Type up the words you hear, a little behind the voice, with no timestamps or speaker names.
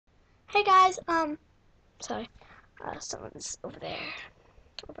Hey guys, sorry, someone's over there,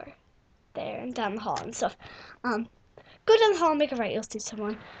 and down the hall and stuff. Go down the hall and make a right, you'll see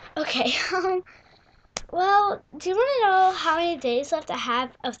someone. Okay, well, do you want to know how many days left I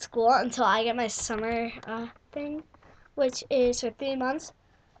have of school until I get my summer, thing, which is for 3 months?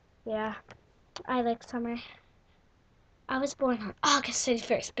 Yeah, I like summer. I was born on August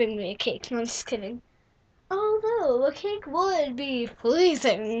 31st, bring me a cake. No, I'm just kidding. Although, a cake would be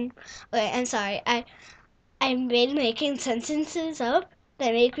pleasing. Okay, I'm sorry, I'm been making sentences up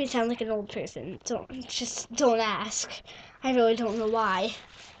that make me sound like an old person. Don't ask. I really don't know why.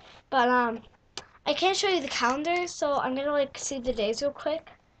 But I can't show you the calendar, so I'm gonna like see the days real quick.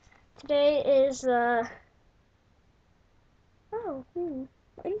 Today is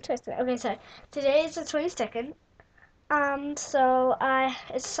interesting. Okay, sorry. Today is the 22nd. So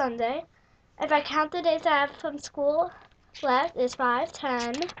it's Sunday. If I count the days I have from school left, it's 5,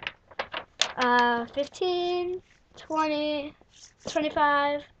 10, 15, 20,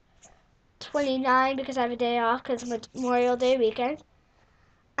 25, 29 because I have a day off because it's Memorial Day weekend.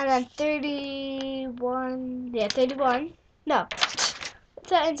 And then 31, 31. No,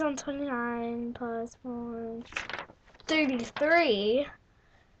 that ends on 29 plus 1, 33.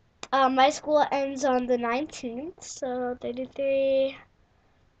 My school ends on the 19th, so 33,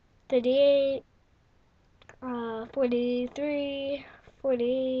 38, 43,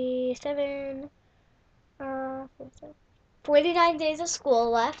 47, 49 days of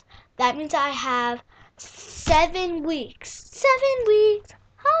school left. That means I have 7 weeks. 7 weeks.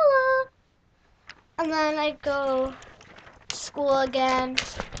 Holla. And then I go to school again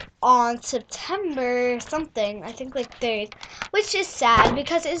on September something. I think like 3rd. Which is sad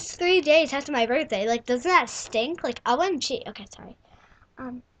because it's 3 days after my birthday. Like, doesn't that stink? Like, OMG. Okay, sorry.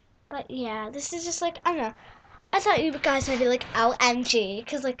 But yeah, this is just like, I don't know. I thought you guys might be like, LMG.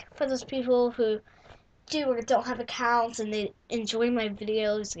 Because like, for those people who do or don't have accounts and they enjoy my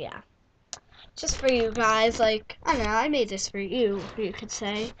videos, yeah. Just for you guys, like, I don't know, I made this for you could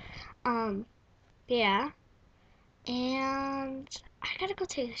say. Yeah. And I gotta go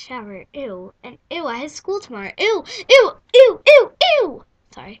take a shower. Ew. And ew, I have school tomorrow. Ew, ew, ew, ew, ew.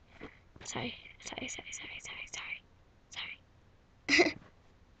 Sorry. Sorry.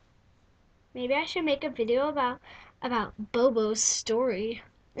 Maybe I should make a video about Bobo's story.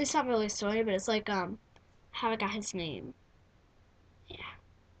 It's not really a story, but it's like how I got his name. Yeah.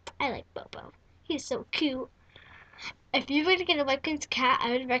 I like Bobo. He's so cute. If you were to get a Webkinz cat,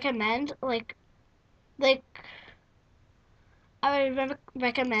 I would recommend like I would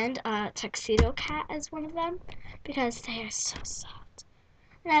recommend Tuxedo Cat as one of them because they are so soft.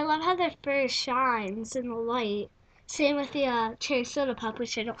 And I love how their fur shines in the light. Same with the cherry soda pup,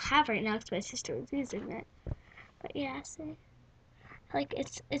 which I don't have right now because my sister was using it. But yeah, see, like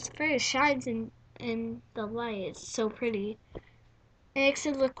its fur shines in the light. It's so pretty. It makes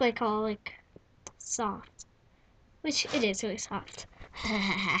it look like all like soft, which it is really soft.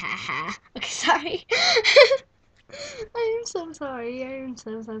 Okay, sorry. I am so sorry. I am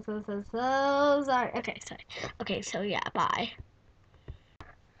so sorry. Okay, sorry. Okay, so yeah, bye.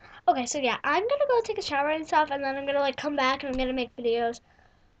 Okay, so yeah, I'm gonna go take a shower and stuff, and then I'm gonna like come back and I'm gonna make videos.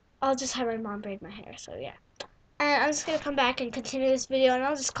 I'll just have my mom braid my hair, so yeah. And I'm just gonna come back and continue this video, and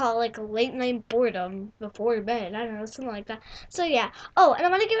I'll just call it like a late night boredom before bed. I don't know, something like that. So yeah. Oh, and I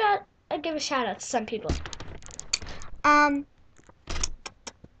want to give a shout out to some people.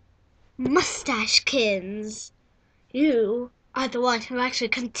 Mustachekins. You are the one who actually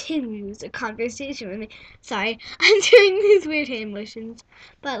continues a conversation with me. Sorry, I'm doing these weird hand motions.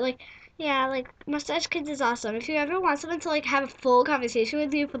 But, like, yeah, like, Mustache Kids is awesome. If you ever want someone to, like, have a full conversation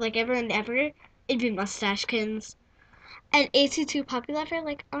with you for, like, ever and ever, it'd be Mustache Kids. And AC2 Puppy Lover,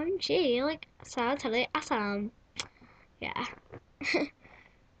 like, OMG, like, so totally awesome. Yeah.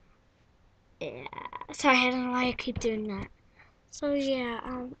 Yeah. Sorry, I don't know why I keep doing that. So, yeah,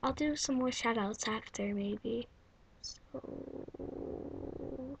 I'll do some more shout outs after, maybe. Oh,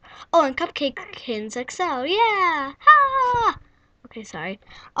 and Cupcakekins XL, yeah! Ha! Okay, sorry.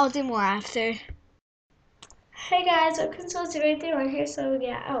 I'll do more after. Hey guys, welcome to Zero One here. So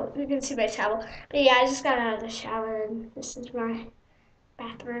yeah, oh, you can see my towel. But yeah, I just got out of the shower and this is my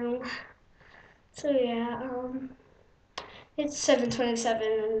bathroom. So yeah, it's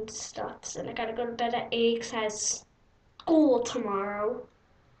 7:27 and stuff, and I gotta go to bed at 8 because I have school tomorrow.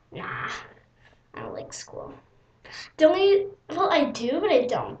 Nah, I don't like school. Well, I do, but I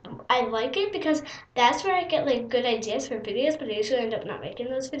don't. I like it because that's where I get like good ideas for videos, but I usually end up not making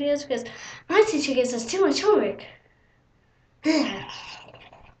those videos because my teacher gives us too much homework.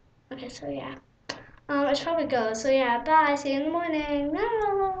 Okay, so yeah. I should probably go. So yeah, bye. See you in the morning.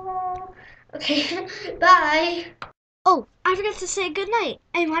 No. Okay, bye. Oh, I forgot to say good night.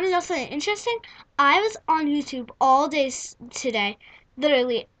 And want to know something interesting? I was on YouTube all day today.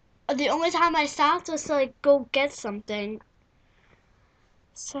 Literally, the only time I stopped was to like go get something.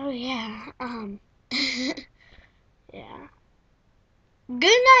 So yeah, yeah. Good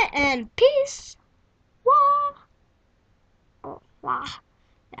night and peace. Wah. Oh, wah.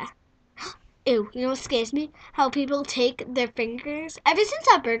 Yeah. Ew, you know what scares me? How people take their fingers. Ever since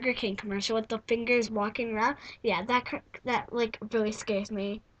that Burger King commercial with the fingers walking around, yeah, that like really scares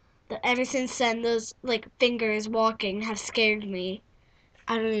me. Ever since then, those like fingers walking have scared me.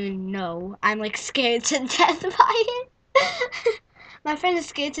 I don't even know. I'm like scared to death by it. My friend is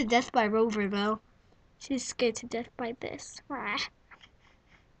scared to death by Rover though. She's scared to death by this.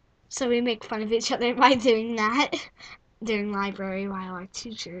 So we make fun of each other by doing that during library while our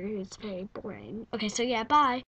teacher is very boring. Okay, so yeah, bye.